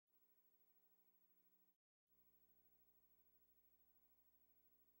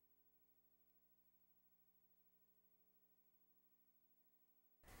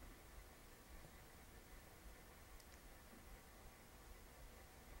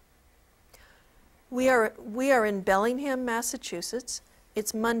We are in Bellingham, Massachusetts.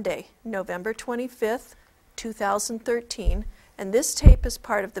 It's Monday, November 25th, 2013, and this tape is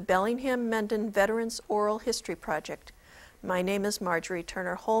part of the Bellingham Mendon Veterans Oral History Project. My name is Marjorie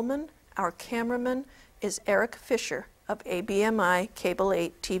Turner Hollman. Our cameraman is Eric Fisher of ABMI Cable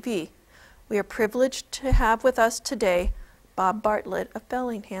 8 TV. We are privileged to have with us today Bob Bartlett of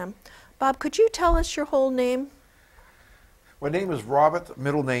Bellingham. Bob, could you tell us your whole name? My name is Robert,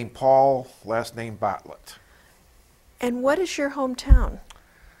 middle name Paul, last name Bartlett. And what is your hometown?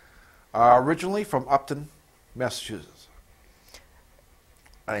 Originally from Upton, Massachusetts.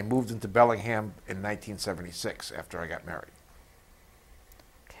 I moved into Bellingham in 1976 after I got married.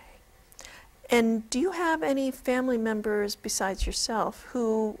 Okay. And do you have any family members besides yourself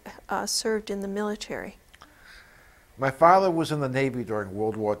who served in the military? My father was in the Navy during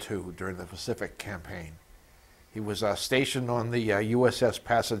World War II, during the Pacific Campaign. He was stationed on the USS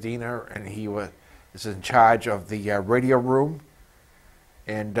Pasadena, and he was in charge of the radio room.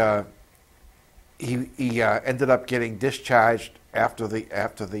 And he ended up getting discharged after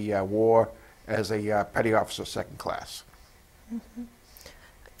the war as a petty officer, second class. Mm-hmm.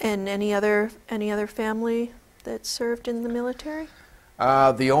 And any other family that served in the military?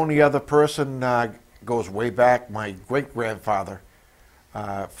 The only other person goes way back. My great-grandfather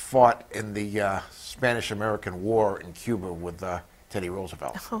fought in the Spanish-American War in Cuba with Teddy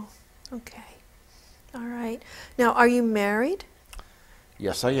Roosevelt. Oh, okay. All right. Now, are you married?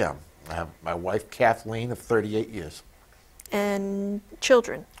 Yes, I am. I have my wife, Kathleen, of 38 years. And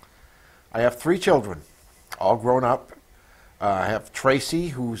children? I have 3 children, all grown up. I have Tracy,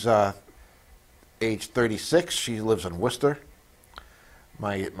 who's age 36. She lives in Worcester.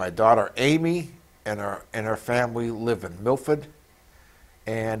 My daughter, Amy, and her family live in Milford.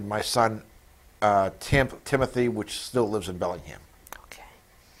 And my son, Timothy, which still lives in Bellingham. Okay.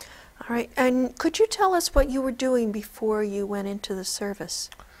 All right. And could you tell us what you were doing before you went into the service?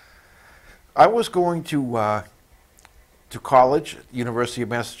 I was going to college, University of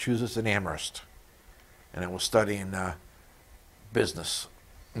Massachusetts in Amherst, and I was studying business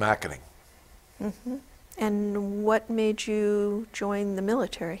marketing. Mm-hmm. And what made you join the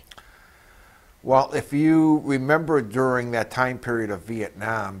military? Well, if you remember during that time period of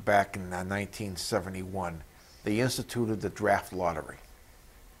Vietnam back in 1971, they instituted the draft lottery.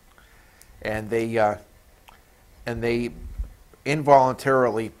 And they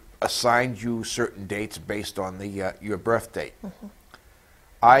involuntarily assigned you certain dates based on your birth date. Mm-hmm.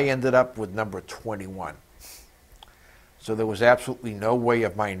 I ended up with number 21. So there was absolutely no way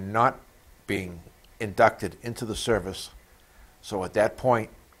of my not being inducted into the service. So at that point,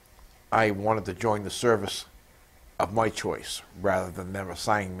 I wanted to join the service of my choice rather than them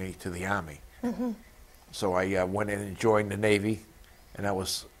assigning me to the Army. Mm-hmm. So I went in and joined the Navy, and I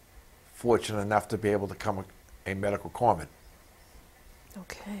was fortunate enough to be able to become a medical corpsman.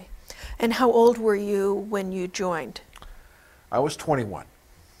 Okay. And how old were you when you joined? I was 21.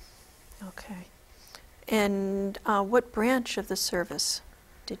 Okay. And what branch of the service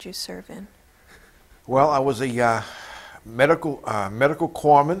did you serve in? Well, I was a medical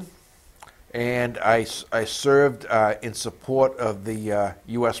corpsman, and I served in support of the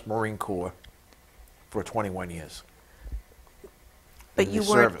U.S. Marine Corps for 21 years. But you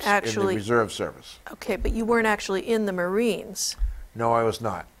weren't actually in the reserve service. Okay, but you weren't actually in the Marines. No, I was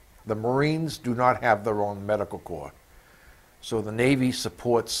not. The Marines do not have their own medical corps. So the Navy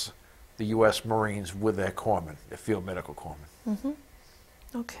supports the U.S. Marines with their corpsmen, their field medical corpsmen. Mm-hmm.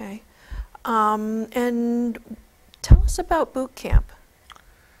 Okay. And tell us about boot camp.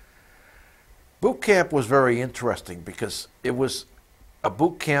 Boot camp was very interesting because it was a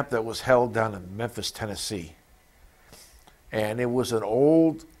boot camp that was held down in Memphis, Tennessee. And it was an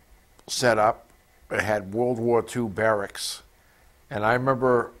old setup. It had World War II barracks. And I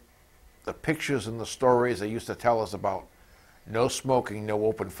remember the pictures and the stories they used to tell us about no smoking, no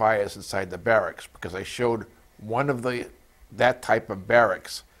open fires inside the barracks, because I showed one of that type of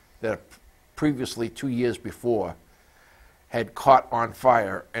barracks that previously, 2 years before, had caught on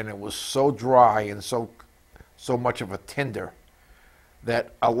fire, and it was so dry and so much of a tinder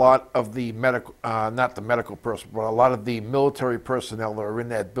that a lot of the medical, not the medical person, but a lot of the military personnel that were in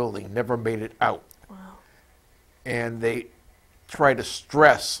that building never made it out. Wow. And they try to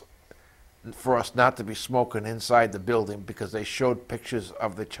stress for us not to be smoking inside the building because they showed pictures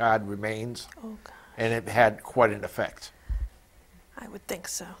of the charred remains. Oh, gosh. And it had quite an effect. I would think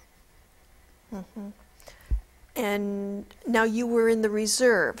so. Mm-hmm. And now you were in the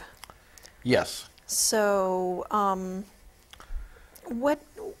reserve. Yes. So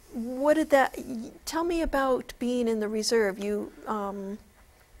what did that, tell me about being in the reserve. You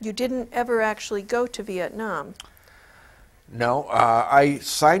You didn't ever actually go to Vietnam. No, I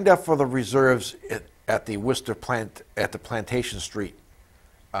signed up for the reserves at the Worcester plant at the Plantation Street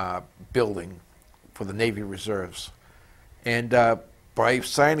building for the Navy Reserves, and by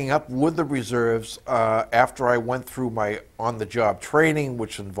signing up with the reserves, after I went through my on-the-job training,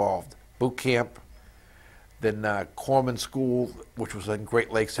 which involved boot camp, then corpsman school, which was in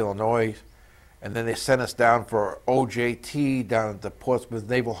Great Lakes, Illinois, and then they sent us down for OJT down at the Portsmouth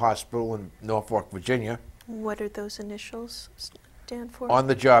Naval Hospital in Norfolk, Virginia. What are those initials stand for?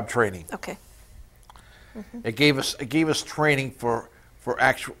 On-the-job training. Okay. It gave us training for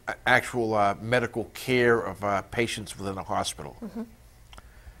actual medical care of patients within a hospital.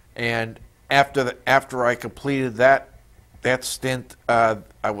 And after I completed that stint,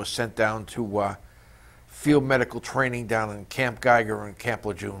 I was sent down to field medical training down in Camp Geiger and Camp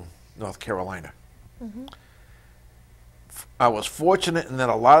Lejeune, North Carolina. I was fortunate in that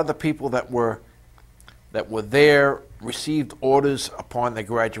a lot of the people that were there received orders upon their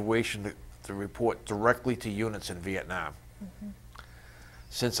graduation to report directly to units in Vietnam.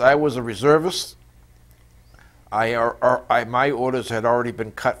 Since I was a reservist, my orders had already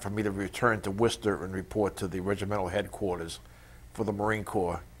been cut for me to return to Worcester and report to the regimental headquarters for the Marine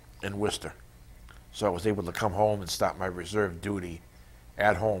Corps in Worcester. So I was able to come home and start my reserve duty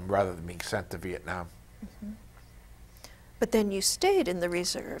at home rather than being sent to Vietnam. But then you stayed in the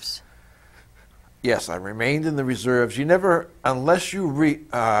reserves. Yes, I remained in the reserves. You never, unless you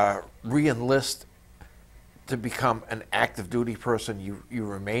re-enlist to become an active duty person, you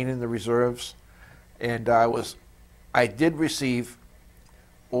remain in the reserves. And I did receive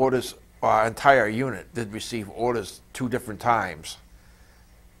orders, our entire unit did receive orders 2 different times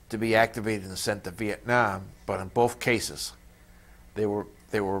to be activated and sent to Vietnam, but in both cases, they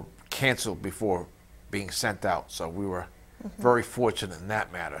were canceled before being sent out. So we were very fortunate in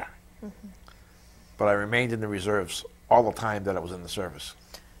that matter. But I remained in the reserves all the time that I was in the service.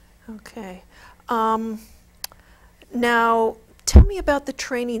 Okay. Now, tell me about the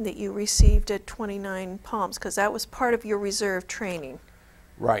training that you received at 29 Palms, because that was part of your reserve training.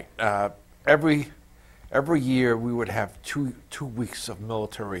 Right. Every year we would have two weeks of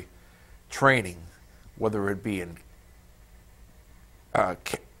military training, whether it be in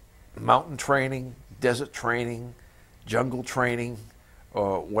mountain training, desert training, jungle training,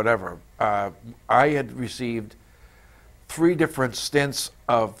 or whatever. I had received 3 different stints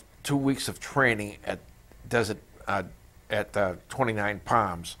of 2 weeks of training at Desert at 29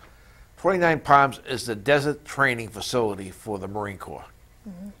 Palms. 29 Palms is the desert training facility for the Marine Corps.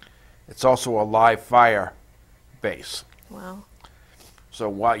 It's also a live fire base. Wow. So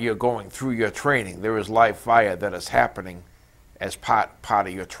while you're going through your training, there is live fire that is happening as part of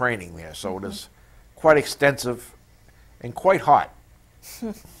your training there. So it is quite extensive and quite hot.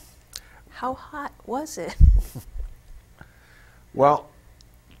 How hot was it? Well,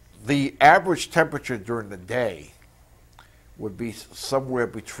 the average temperature during the day would be somewhere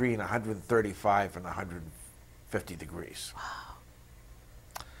between 135 and 150 degrees. Wow.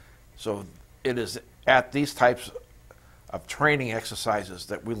 So it is at these types of training exercises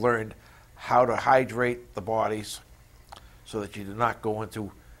that we learned how to hydrate the bodies so that you do not go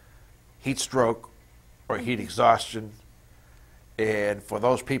into heat stroke or heat exhaustion. And for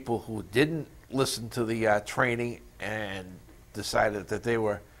those people who didn't listen to the training and decided that they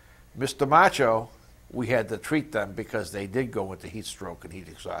were Mr. Macho, we had to treat them because they did go into heat stroke and heat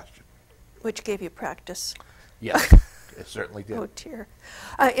exhaustion. Which gave you practice. Yes, it certainly did. Oh, dear.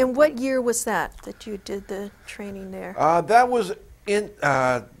 And what year was that you did the training there? That was in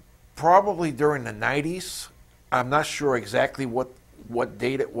probably during the 90s. I'm not sure exactly what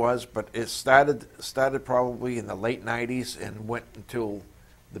date it was, but it started probably in the late 90s and went until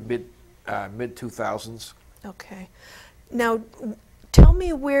the mid 2000s. Okay. Now, tell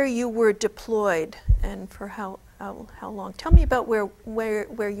me where you were deployed and for how long. Tell me about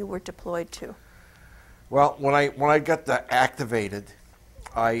where you were deployed to. Well, when I got activated,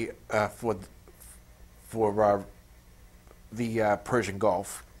 I for the Persian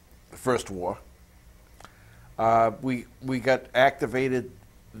Gulf, the first war. We got activated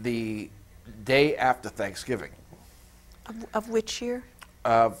the day after Thanksgiving. Of which year?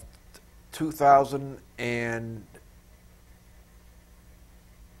 Of 2000 and...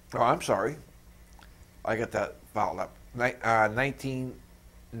 Oh, I'm sorry. I got that fouled up.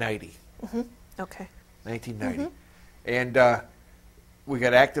 1990. Okay. 1990. And we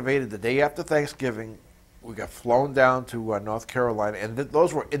got activated the day after Thanksgiving. We got flown down to North Carolina, and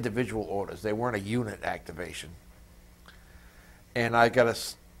those were individual orders. They weren't a unit activation. And I got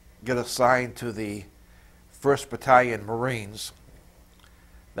assigned to the 1st Battalion Marines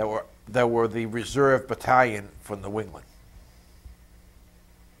that were the reserve battalion from New England.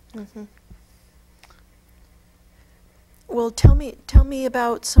 Mm-hmm. Well, tell me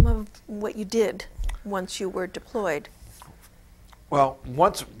about some of what you did once you were deployed. Well,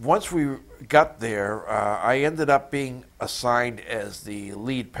 once we got there, I ended up being assigned as the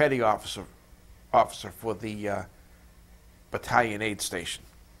lead petty officer for the battalion aid station.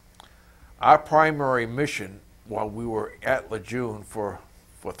 Our primary mission while we were at Lejeune for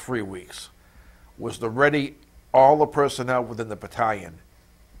 3 weeks was to ready all the personnel within the battalion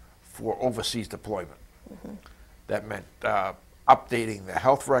for overseas deployment. Mm-hmm. That meant updating their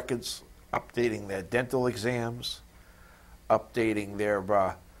health records, updating their dental exams, updating their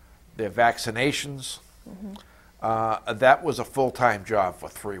vaccinations. Mm-hmm. That was a full-time job for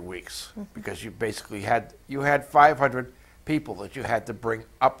 3 weeks, mm-hmm. because you basically had 500 people that you had to bring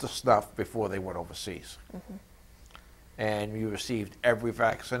up to snuff before they went overseas. Mm-hmm. And you received every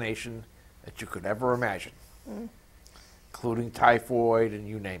vaccination that you could ever imagine, mm-hmm. including typhoid and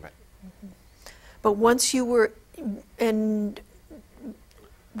you name it. Mm-hmm. But once you were, and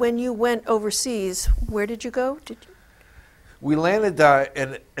when you went overseas, where did you go? We landed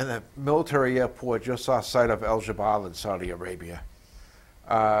in a military airport just outside of El Jabal in Saudi Arabia.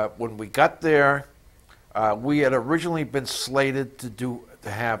 When we got there, we had originally been slated to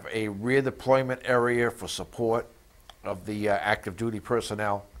have a rear deployment area for support of the active duty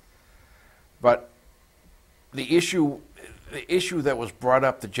personnel, but the issue that was brought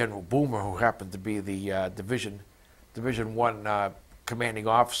up to General Boomer, who happened to be the Division 1 commanding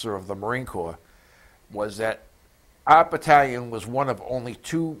officer of the Marine Corps, was that our battalion was one of only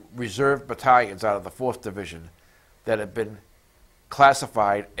 2 reserve battalions out of the 4th Division that had been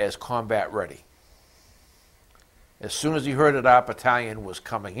classified as combat ready. As soon as he heard that our battalion was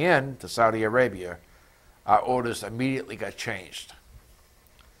coming in to Saudi Arabia, our orders immediately got changed.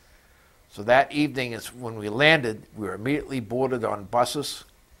 So that evening is when we landed, we were immediately boarded on buses,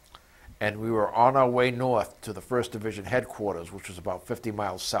 and we were on our way north to the 1st Division headquarters, which was about 50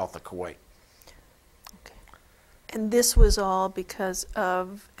 miles south of Kuwait. Okay. And this was all because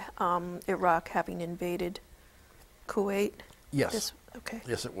of Iraq having invaded Kuwait? Yes. Okay.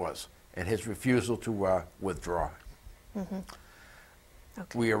 Yes, it was. And his refusal to withdraw. Mm-hmm.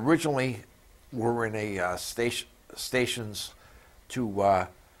 Okay. We originally were in a stations to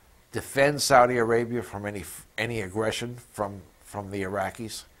defend Saudi Arabia from any aggression from the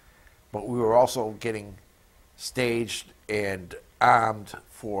Iraqis, but we were also getting staged and armed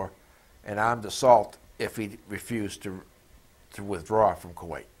for an armed assault if he refused to withdraw from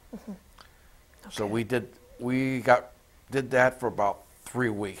Kuwait. Mm-hmm. Okay. So we did that for about 3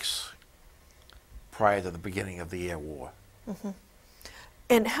 weeks prior to the beginning of the air war. Mm-hmm.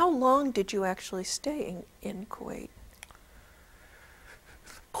 And how long did you actually stay in Kuwait?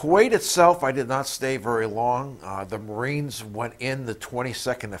 Kuwait itself, I did not stay very long. The Marines went in the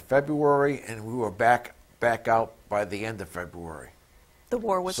 22nd of February, and we were back out by the end of February. The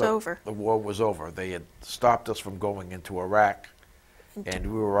war was over. The war was over. They had stopped us from going into Iraq,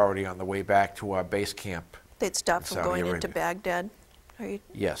 and we were already on the way back to our base camp. They'd stopped from going into Baghdad?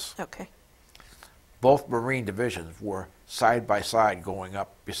 Yes. Okay. Both Marine divisions were side by side going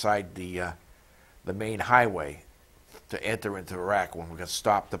up beside the main highway to enter into Iraq when we got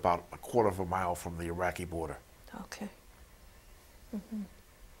stopped about a quarter of a mile from the Iraqi border. Okay. Mm-hmm.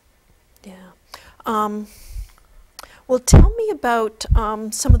 Yeah. Well, tell me about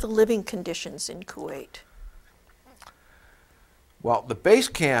some of the living conditions in Kuwait. Well, the base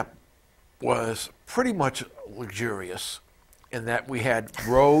camp was pretty much luxurious in that we had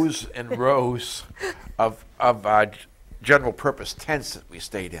rows and rows of general purpose tents that we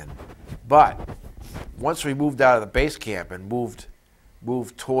stayed in. But once we moved out of the base camp and moved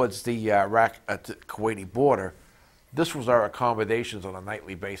towards the Kuwaiti border, this was our accommodations on a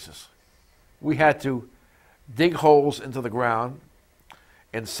nightly basis. We had to dig holes into the ground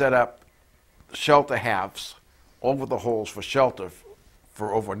and set up shelter halves over the holes for shelter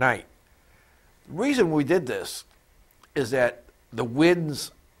for overnight. The reason we did this is that the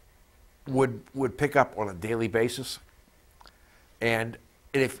winds would pick up on a daily basis, and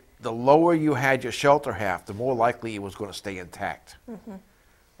if the lower you had your shelter half, the more likely it was going to stay intact. Mm-hmm.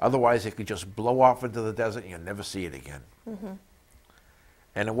 Otherwise, it could just blow off into the desert and you'll never see it again. Mm-hmm.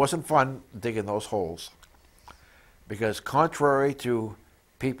 And it wasn't fun digging those holes, because contrary to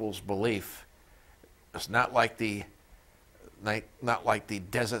people's belief, it's not like the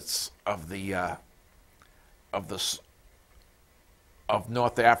deserts of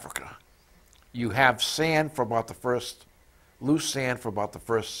North Africa. You have sand for about loose sand for about the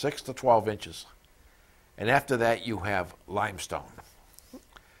first 6 to 12 inches, and after that you have limestone.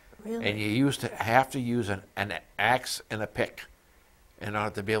 Really? And you have to use an axe and a pick in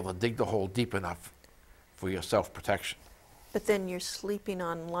order to be able to dig the hole deep enough for your self-protection. But then you're sleeping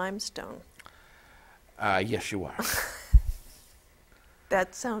on limestone. Yes, you are.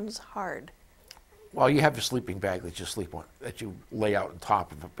 That sounds hard. Well, you have a sleeping bag that you sleep on, that you lay out on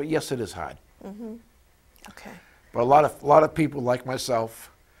top of it. But yes, it is hard. Mm-hmm. Okay. But a lot of people like myself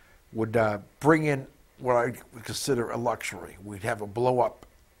would bring in what I would consider a luxury. We'd have a blow-up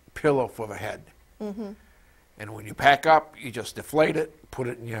pillow for the head. Mm-hmm. And when you pack up, you just deflate it, put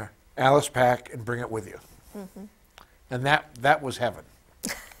it in your Alice pack, and bring it with you. Mm-hmm. And that was heaven.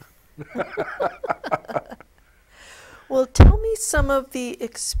 Well, tell me some of the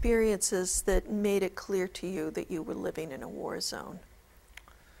experiences that made it clear to you that you were living in a war zone.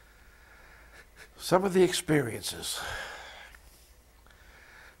 Some of the experiences.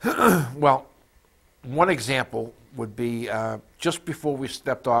 Well, one example would be just before we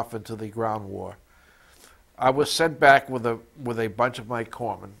stepped off into the ground war, I was sent back with a bunch of my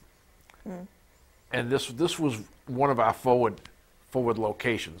corpsmen, and this was one of our forward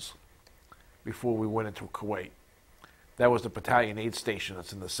locations before we went into Kuwait. That was the battalion aid station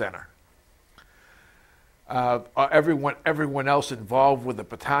that's in the center. Everyone else involved with the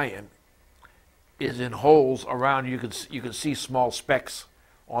battalion is in holes around. You can see small specks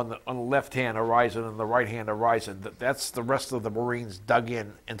on the left-hand horizon and the right-hand horizon. That's the rest of the Marines dug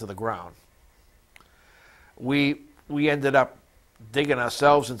into the ground. We ended up digging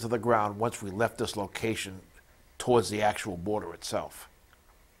ourselves into the ground once we left this location towards the actual border itself.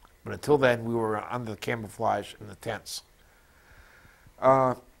 But until then, we were under the camouflage in the tents.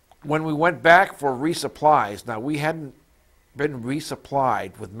 When we went back for resupplies, now we hadn't been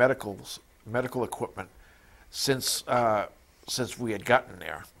resupplied with medical equipment since we had gotten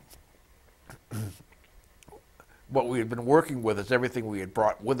there. What we had been working with is everything we had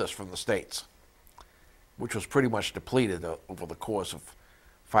brought with us from the States, which was pretty much depleted over the course of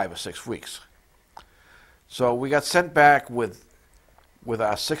 5 or 6 weeks. So we got sent back with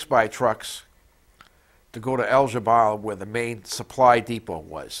our 6x trucks to go to El Jabal, where the main supply depot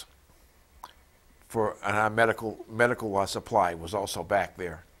was. And our medical supply was also back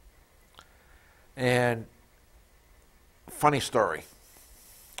there. And funny story.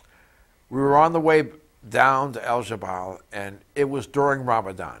 We were on the way down to El Jabal, and it was during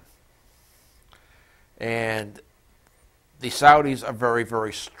Ramadan. And the Saudis are very,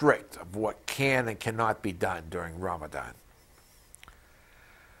 very strict of what can and cannot be done during Ramadan.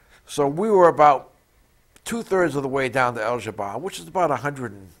 So we were about 2/3 of the way down to El Jabal, which is about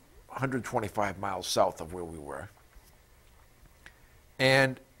 125 miles south of where we were.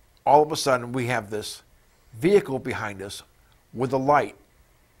 And all of a sudden, we have this vehicle behind us with a light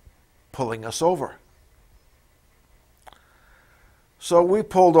pulling us over. So we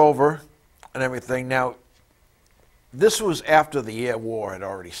pulled over and everything. Now, this was after the air war had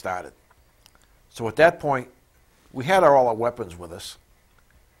already started. So at that point, we had all our weapons with us.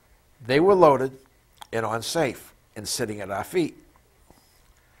 They were loaded and on safe and sitting at our feet.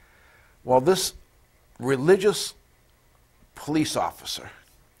 Well, this religious police officer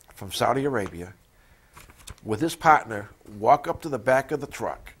from Saudi Arabia with his partner walk up to the back of the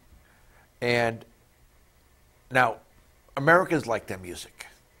truck. And now, Americans like their music.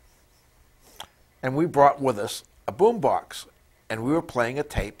 And we brought with us a boombox, and we were playing a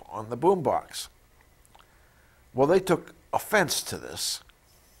tape on the boombox. Well, they took offense to this,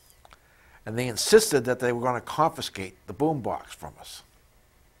 and they insisted that they were going to confiscate the boombox from us.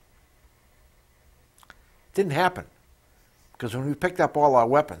 It didn't happen, because when we picked up all our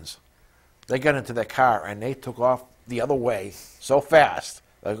weapons, they got into their car and they took off the other way so fast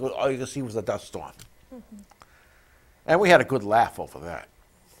that all you could see was a dust storm. Mm-hmm. And we had a good laugh over that.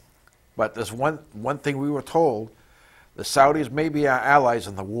 But there's one thing we were told: the Saudis may be our allies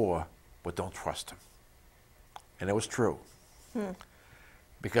in the war, but don't trust them. And it was true.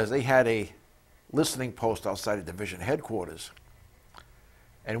 Because they had a listening post outside of division headquarters,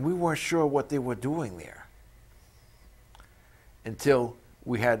 and we weren't sure what they were doing there until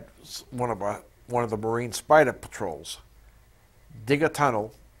we had one of the Marine spider patrols dig a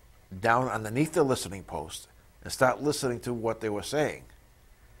tunnel down underneath the listening post and start listening to what they were saying.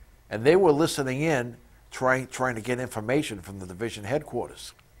 And they were listening in, trying to get information from the division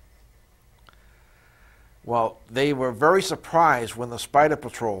headquarters. Well, they were very surprised when the spider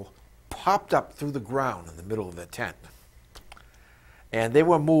patrol popped up through the ground in the middle of their tent. And they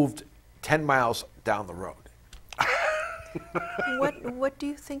were moved 10 miles down the road. What do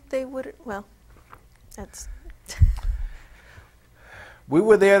you think they would? Well, that's. We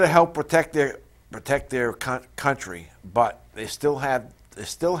were there to help protect their country, but they still had they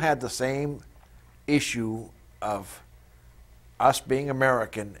still had the same issue of us being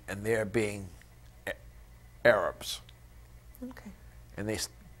American and there being Arabs. Okay. And they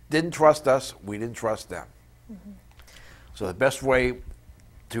didn't trust us, we didn't trust them. Mm-hmm. So the best way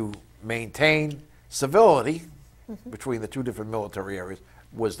to maintain civility between the two different military areas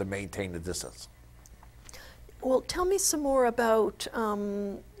was to maintain the distance. Well, tell me some more about,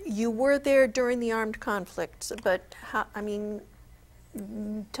 you were there during the armed conflicts, but how, I mean,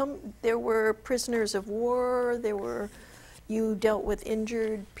 there were prisoners of war, you dealt with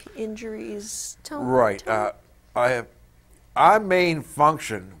injuries. Right. Our main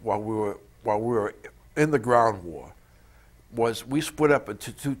function while we were in the ground war was we split up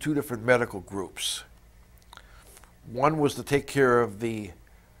into two different medical groups. One was to take care of the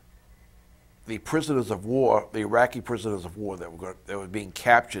prisoners of war, the Iraqi prisoners of war that were being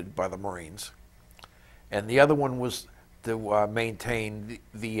captured by the Marines, and the other one was to maintain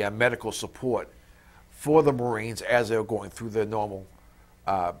the medical support for the Marines as they were going through their normal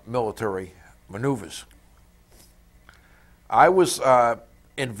military maneuvers. I was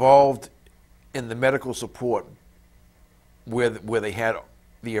involved in the medical support where they had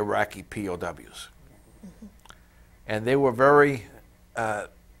the Iraqi POWs. And they were very,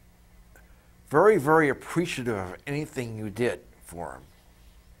 very appreciative of anything you did for them.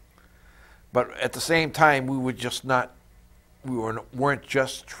 But at the same time, we weren't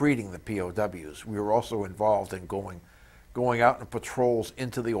just treating the POWs. We were also involved in going out in patrols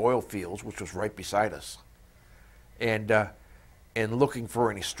into the oil fields, which was right beside us, and looking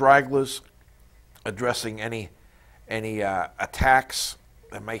for any stragglers, addressing any attacks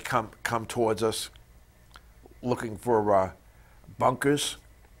that may come towards us, looking for bunkers.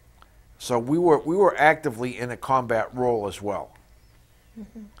 So we were actively in a combat role as well.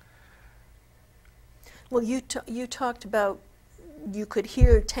 Mm-hmm. Well, you talked about you could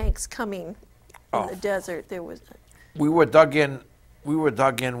hear tanks coming in the desert. There was. We were dug in. We were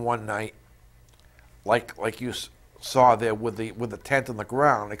dug in one night, like you saw there with the tent on the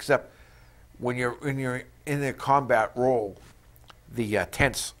ground. Except when you're in a combat role, the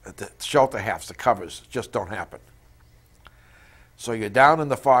tents, the shelter halves, the covers just don't happen. So you're down in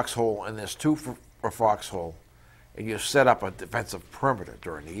the foxhole, and there's two for foxhole, and you set up a defensive perimeter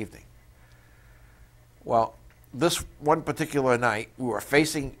during the evening. Well, this one particular night, we were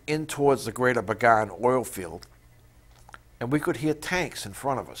facing in towards the Greater Bagan oil field, and we could hear tanks in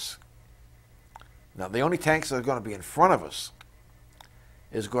front of us. Now, the only tanks that are going to be in front of us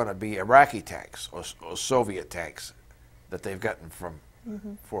is going to be Iraqi tanks or Soviet tanks that they've gotten for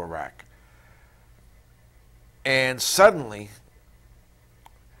Iraq. And suddenly,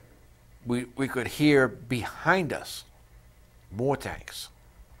 we could hear behind us more tanks.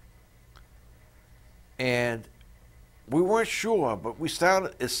 And we weren't sure, but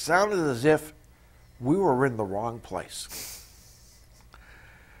it sounded as if we were in the wrong place.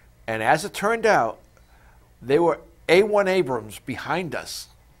 And as it turned out, there were A1 Abrams behind us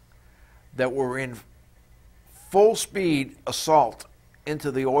that were in full speed assault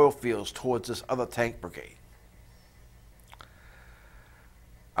into the oil fields towards this other tank brigade.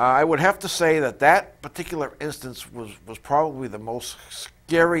 I would have to say that particular instance was probably the most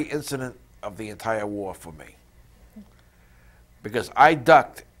scary incident of the entire war for me, because I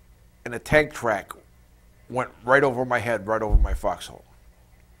ducked and a tank track went right over my head, right over my foxhole.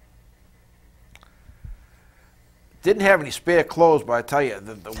 Didn't have any spare clothes, but I tell you,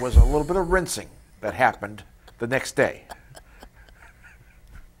 there was a little bit of rinsing that happened the next day.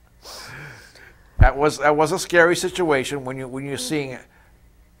 That was a scary situation when you're seeing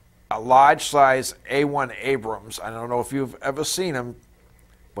a large size A1 Abrams. I don't know if you've ever seen them,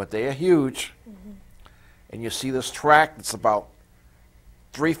 but they are huge. Mm-hmm. And you see this track that's about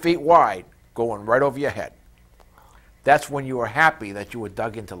 3 feet wide going right over your head. That's when you were happy that you were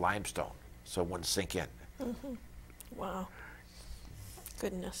dug into limestone, so it wouldn't sink in. Mm-hmm. Wow.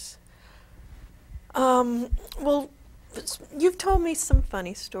 Goodness. Well, you've told me some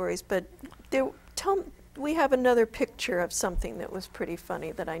funny stories, but we have another picture of something that was pretty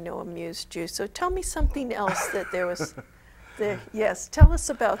funny that I know amused you. So tell me something else that there was. Yes, tell us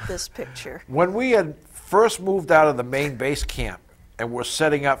about this picture. When we had first moved out of the main base camp and were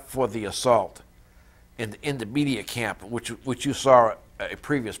setting up for the assault in the intermediate camp, which you saw a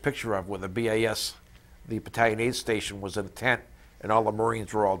previous picture of, where the BAS, the Battalion Aid Station, was in a tent and all the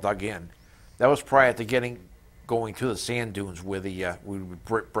Marines were all dug in. That was prior to going to the sand dunes where we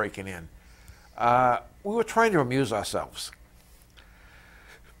were breaking in. We were trying to amuse ourselves.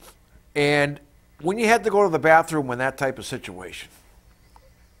 And when you had to go to the bathroom in that type of situation,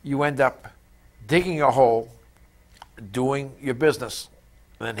 you end up digging a hole, doing your business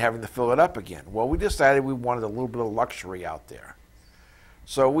and then having to fill it up again. Well, we decided we wanted a little bit of luxury out there.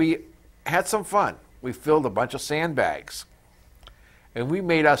 So we had some fun. We filled a bunch of sandbags, and we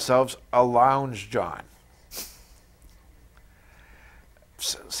made ourselves a lounge john.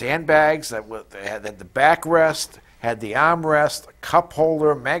 Sandbags that had the backrest, had the armrest, a cup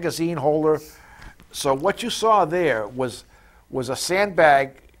holder, magazine holder. So what you saw there was a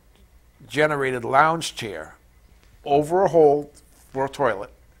sandbag generated lounge chair over a hole for a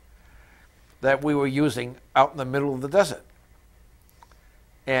toilet that we were using out in the middle of the desert.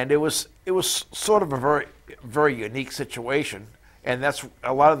 And it was sort of a very, very unique situation. And that's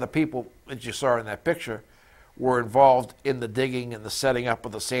a lot of the people that you saw in that picture were involved in the digging and the setting up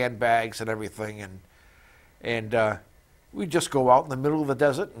of the sandbags and everything. And we'd just go out in the middle of the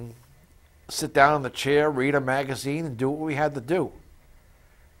desert and sit down in the chair, read a magazine, and do what we had to do.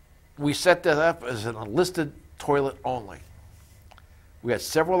 We set that up as an enlisted toilet only. We had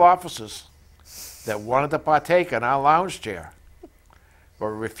several officers that wanted to partake in our lounge chair, but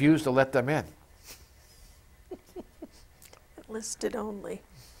we refused to let them in. Enlisted only.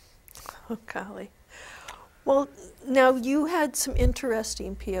 Oh, golly. Well, now you had some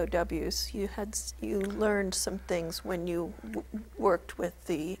interesting POWs. You learned some things when you worked with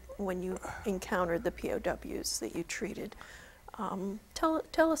when you encountered the POWs that you treated.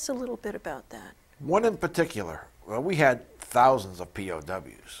 Tell us a little bit about that. One in particular. Well, we had thousands of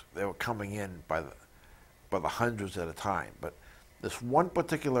POWs. They were coming in by the hundreds at a time. But this one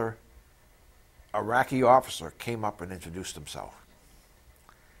particular Iraqi officer came up and introduced himself.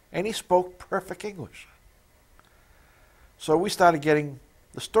 And he spoke perfect English. So we started getting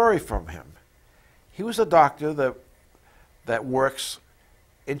the story from him. He was a doctor that works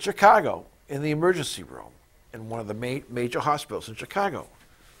in Chicago in the emergency room in one of the major hospitals in Chicago.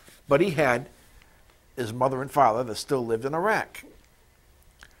 But he had his mother and father that still lived in Iraq.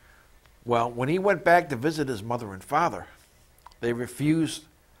 Well, when he went back to visit his mother and father, they refused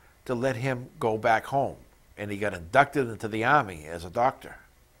to let him go back home, and he got inducted into the Army as a doctor.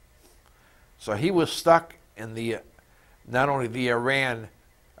 So he was stuck in not only the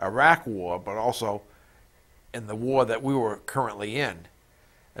Iran-Iraq war, but also in the war that we were currently in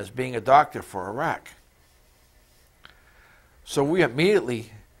as being a doctor for Iraq. So we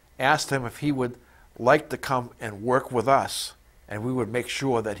immediately asked him if he would like to come and work with us, and we would make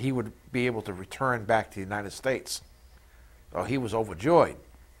sure that he would be able to return back to the United States. So he was overjoyed.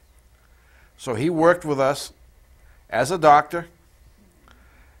 So he worked with us as a doctor,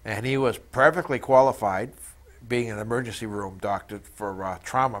 and he was perfectly qualified, being an emergency room doctor for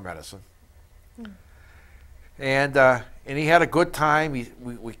trauma medicine. And he had a good time.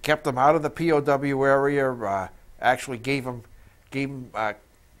 We kept him out of the POW area. Actually gave him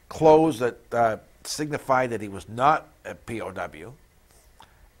clothes that signified that he was not a POW.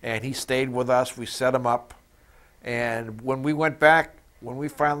 And he stayed with us. We set him up. And when we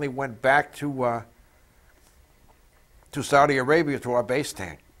finally went back to Saudi Arabia, to our base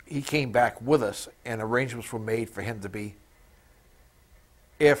tank, he came back with us, and arrangements were made for him to be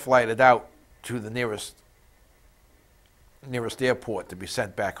air flighted out to the nearest airport to be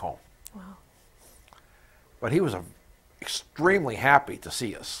sent back home. Wow. But he was extremely happy to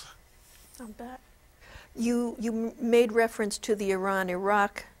see us. I'll bet. You made reference to the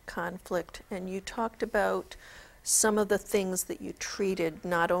Iran-Iraq conflict, and you talked about some of the things that you treated,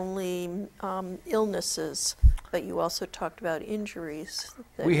 not only illnesses, but you also talked about injuries.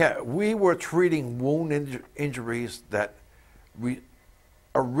 We were treating wound injuries that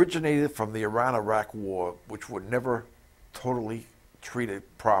originated from the Iran-Iraq war, which were never totally treated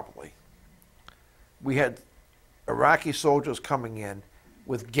properly. We had Iraqi soldiers coming in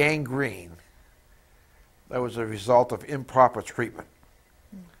with gangrene that was a result of improper treatment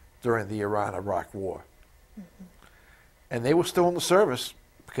during the Iran-Iraq war. Mm-hmm. And they were still in the service,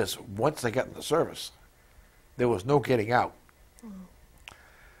 because once they got in the service, there was no getting out.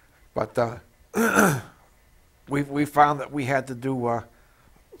 But we found that we had to do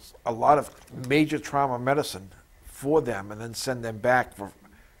a lot of major trauma medicine for them and then send them back for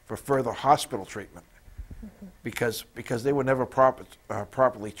further hospital treatment, because they were never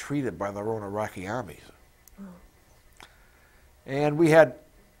properly treated by their own Iraqi armies. And we had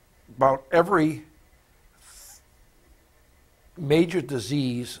about every major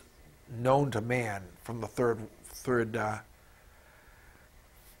disease known to man from the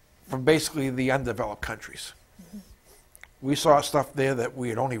from basically the undeveloped countries. Mm-hmm. We saw stuff there that we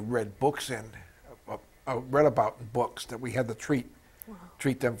had only read books in, read about in books that we had to treat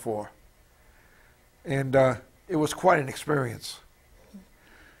them for. And it was quite an experience.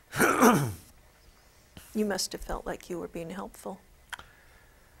 You must have felt like you were being helpful.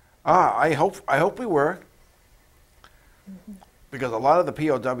 I hope we were, because a lot of the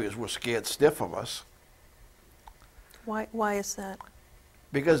POWs were scared stiff of us. Why is that?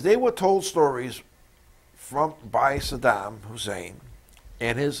 Because they were told stories by Sadaam Hussein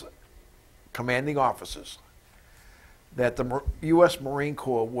and his commanding officers that the U.S. Marine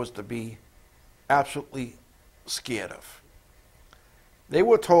Corps was to be absolutely scared of. They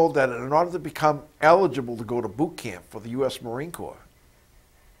were told that in order to become eligible to go to boot camp for the U.S. Marine Corps,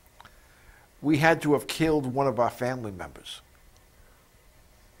 we had to have killed one of our family members.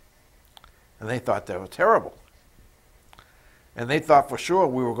 And they thought that was terrible. And they thought for sure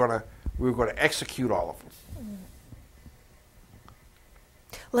we were going to execute all of them.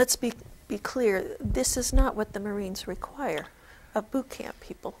 Let's be clear. This is not what the Marines require of boot camp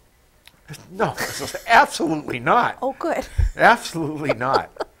people. No, this is absolutely not. Oh, good. Absolutely not.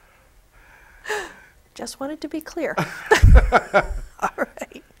 Just wanted to be clear. All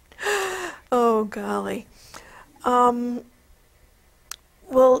right. Oh, golly. Well,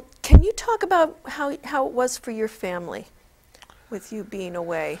 can you talk about how it was for your family with you being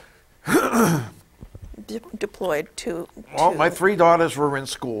away, deployed to... Well, my 3 daughters were in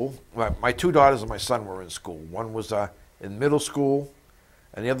school. My 2 daughters and my son were in school. One was in middle school,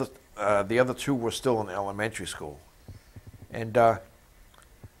 and the other 2 were still in elementary school. And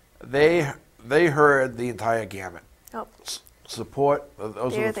they heard the entire gamut. Oh. Support,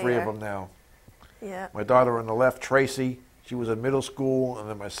 those are the 3 of them now. Yeah. My daughter on the left, Tracy, she was in middle school, and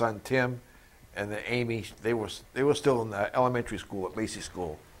then my son Tim, and then Amy, they were still in the elementary school at Lacey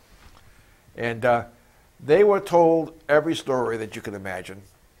School. And they were told every story that you can imagine.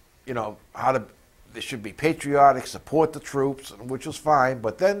 You know, they should be patriotic, support the troops, which was fine,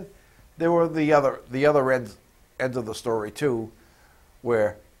 but then there were the other ends of the story too,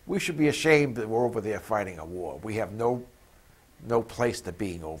 where we should be ashamed that we're over there fighting a war. We have no place to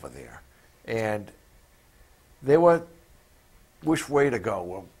being over there. And they were which way to go.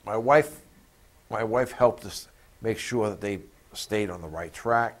 Well, my wife helped us make sure that they stayed on the right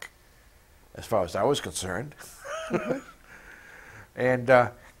track, as far as I was concerned. Mm-hmm.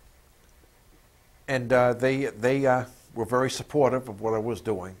 and they were very supportive of what I was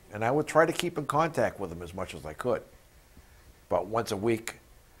doing, and I would try to keep in contact with them as much as I could. But once a week,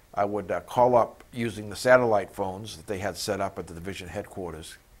 I would call up using the satellite phones that they had set up at the division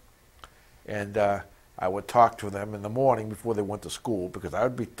headquarters, and I would talk to them in the morning before they went to school, because I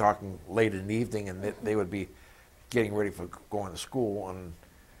would be talking late in the evening, and they would be getting ready for going to school, and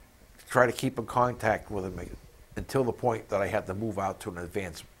try to keep in contact with them until the point that I had to move out to an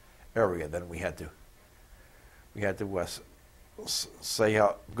advanced area. Then we had to say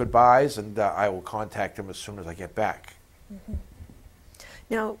goodbyes, and I will contact them as soon as I get back. Mm-hmm.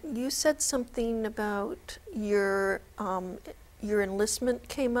 Now, you said something about your enlistment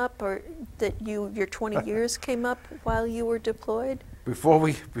came up, or that your 20 years came up while you were deployed? Before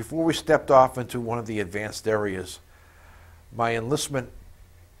we stepped off into one of the advanced areas, my enlistment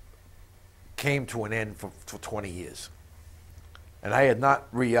came to an end for 20 years. And I had not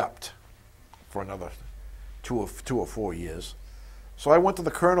re-upped for another two or 4 years. So I went to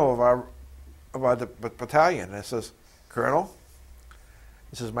the colonel of our battalion, and I says, "Colonel,"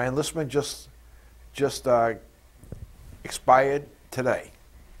 he says, "my enlistment just expired today."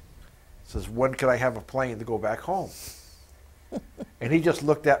 He says, "When can I have a plane to go back home?" And he just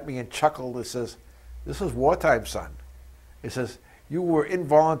looked at me and chuckled and says, "This is wartime, son." He says, "You were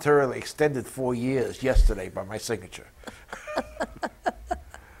involuntarily extended 4 years yesterday by my signature."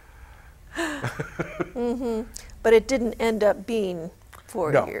 Mm-hmm. But it didn't end up being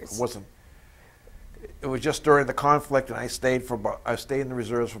 4 years. No, it wasn't. It was just during the conflict, and I stayed in the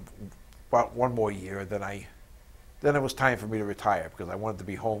reserves for about 1 more year. Then it was time for me to retire, because I wanted to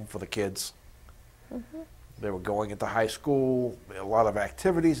be home for the kids. Mm-hmm. They were going into high school, a lot of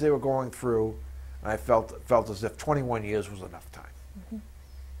activities they were going through, and I felt as if 21 years was enough time. Mm-hmm.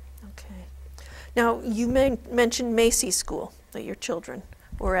 Okay. Now, you mentioned Macy School that your children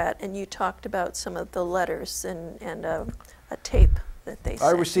were at, and you talked about some of the letters and a tape that they sent.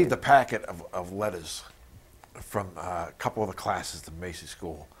 I received a packet of letters from a couple of the classes at Macy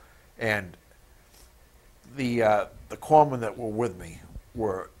School, and the corpsmen that were with me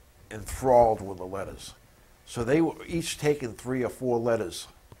were enthralled with the letters. So they were each taking 3 or 4 letters,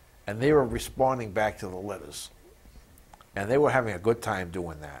 and they were responding back to the letters. And they were having a good time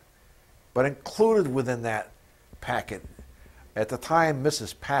doing that. But included within that packet, at the time,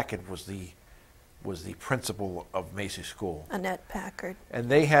 Mrs. Packard was the principal of Macy School. Annette Packard. And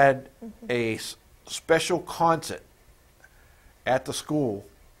they had a special concert at the school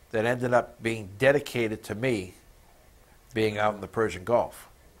that ended up being dedicated to me being out in the Persian Gulf.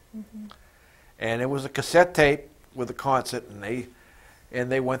 And it was a cassette tape with a concert,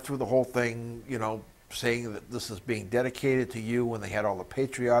 and they went through the whole thing, you know, saying that this is being dedicated to you, and they had all the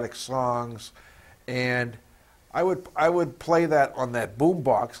patriotic songs, and I would play that on that boom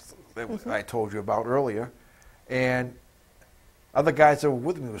box that I told you about earlier, and other guys that were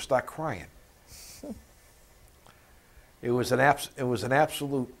with me would start crying. It was an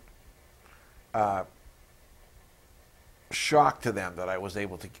absolute shock to them that I was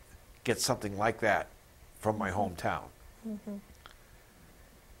able to get something like that from my hometown.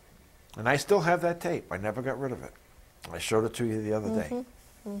 And I still have that tape. I never got rid of it. I showed it to you the other day.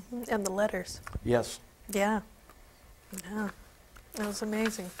 And the letters. Yes. Yeah. Yeah. That was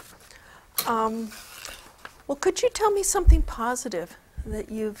amazing. Well, could you tell me something positive that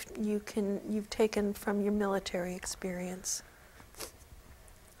you've taken from your military experience?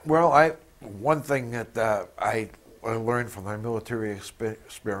 Well, one thing that I learned from my military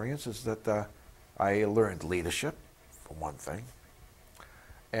experience is that I learned leadership, for one thing,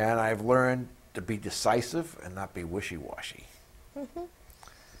 and I've learned to be decisive and not be wishy-washy.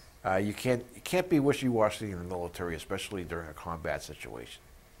 You can't be wishy-washy in the military, especially during a combat situation.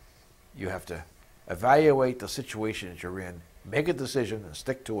 You have to evaluate the situation that you're in, make a decision, and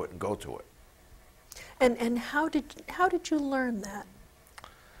stick to it and go to it. And how did you learn that?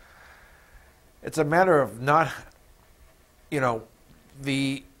 It's a matter of not, you know,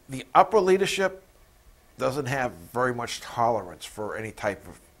 the upper leadership doesn't have very much tolerance for any type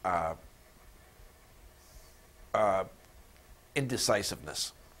of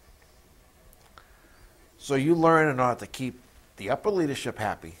indecisiveness. So you learn in order to keep the upper leadership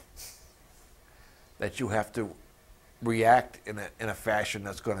happy that you have to react in a fashion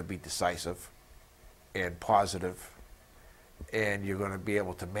that's going to be decisive and positive, and you're going to be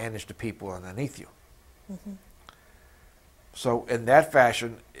able to manage the people underneath you. So in that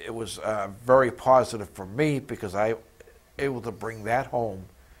fashion, it was very positive for me because I was able to bring that home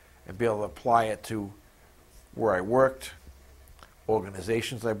and be able to apply it to where I worked,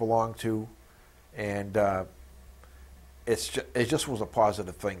 organizations I belonged to, and it just was a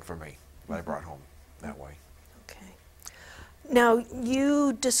positive thing for me that I brought home that way. Okay. Now,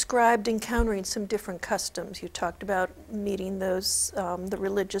 you described encountering some different customs. You talked about meeting those, the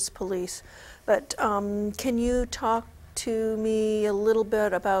religious police, but can you talk to me a little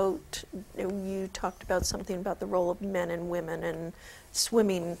bit about, you talked about something about the role of men and women and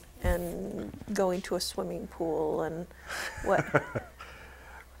swimming and going to a swimming pool and what?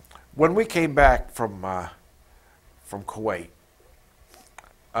 When we came back from Kuwait,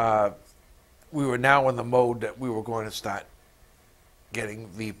 we were now in the mode that we were going to start getting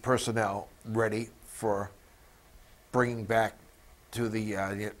the personnel ready for bringing back to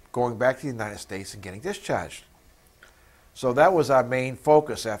going back to the United States and getting discharged. So that was our main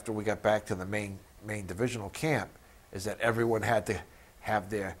focus after we got back to the main divisional camp, is that everyone had to have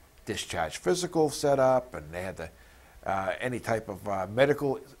their discharge physical set up, and they had to any type of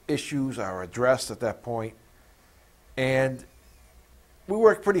medical issues are addressed at that point. And we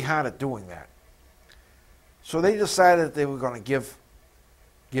worked pretty hard at doing that. So they decided that they were going to give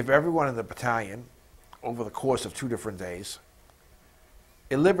everyone in the battalion, over the course of 2 different days,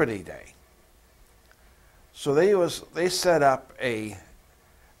 a Liberty Day. So they set up a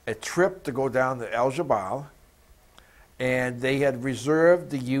trip to go down to El Jabal, and they had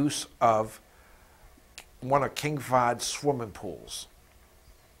reserved the use of one of King Fahd's swimming pools.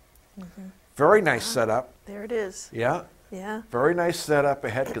 Very nice setup. There it is. Yeah. Yeah. Very nice setup. It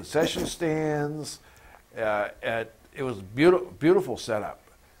had concession stands. It was beautiful setup.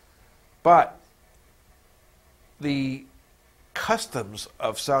 But the customs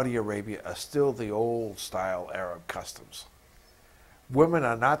of Saudi Arabia are still the old style Arab customs. Women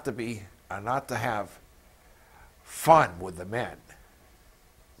are not to have fun with the men.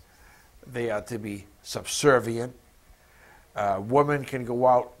 They are to be subservient. Women can go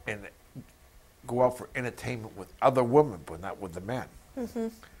out for entertainment with other women, but not with the men.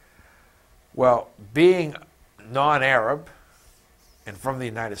 Well, being non-Arab and from the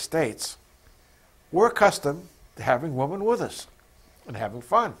United States, we're accustomed to having women with us and having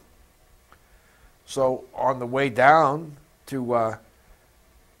fun. So on the way down to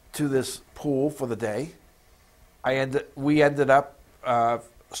this pool for the day, we ended up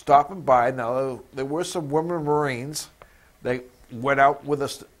stopping by. Now, there were some women Marines that went out with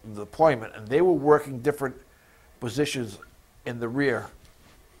us in the deployment, and they were working different positions in the rear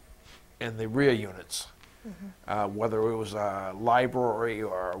units, whether it was a library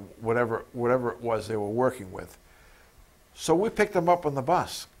or whatever it was they were working with. So we picked them up on the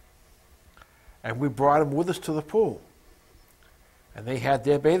bus, and we brought them with us to the pool. And they had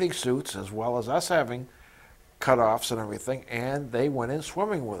their bathing suits as well as us having cutoffs and everything, and they went in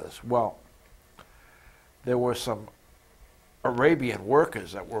swimming with us. Well, there were some Arabian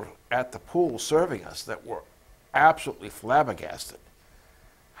workers that were at the pool serving us that were absolutely flabbergasted.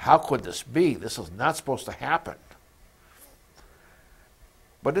 How could this be? This is not supposed to happen.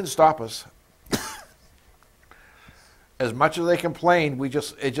 But it didn't stop us. As much as they complained,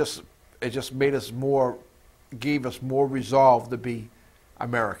 it just made us more, gave us more resolve to be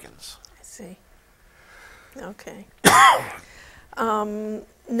Americans. I see. Okay.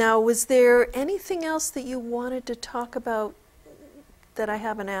 Now, was there anything else that you wanted to talk about that I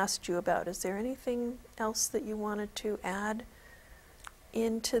haven't asked you about? Is there anything else that you wanted to add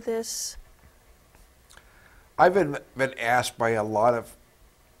into this? I've been asked by a lot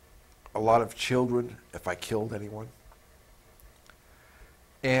of children if I killed anyone.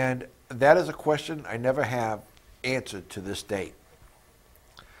 And that is a question I never have answered to this date.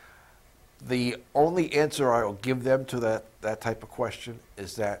 The only answer I will give them to that type of question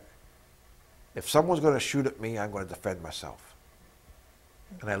is that if someone's going to shoot at me, I'm going to defend myself.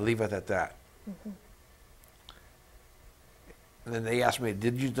 And I leave it at that. Mm-hmm. And then they ask me,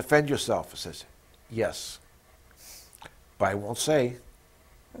 did you defend yourself? I says, yes. But I won't say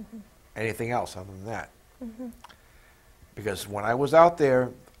anything else other than that. Mm-hmm. Because when I was out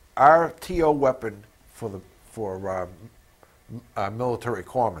there, our TO weapon for military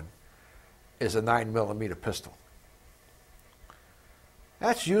corpsmen is a 9mm pistol.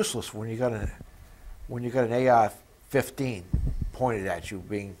 That's useless when you got an AR-15 pointed at you,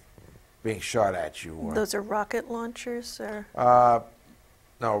 being shot at you. Those are rocket launchers, or?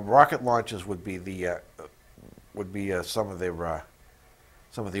 No, rocket launchers would be some of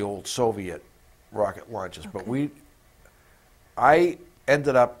the old Soviet rocket launchers. Okay. But I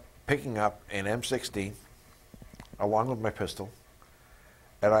ended up picking up an M16 along with my pistol,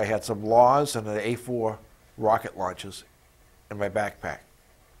 and I had some Laws and an A4 rocket launchers in my backpack.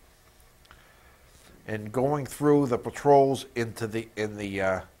 And going through the patrols in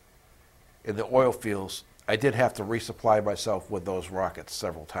the oil fields, I did have to resupply myself with those rockets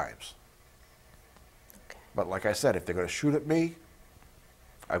several times. Okay. But like I said, if they're going to shoot at me,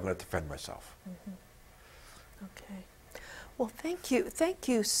 I'm going to defend myself. Mm-hmm. Okay. Well, thank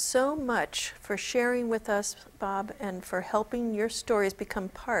you so much for sharing with us, Bob, and for helping your stories become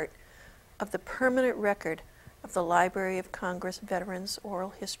part of the permanent record of the Library of Congress Veterans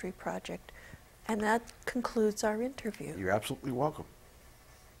Oral History Project. And that concludes our interview. You're absolutely welcome.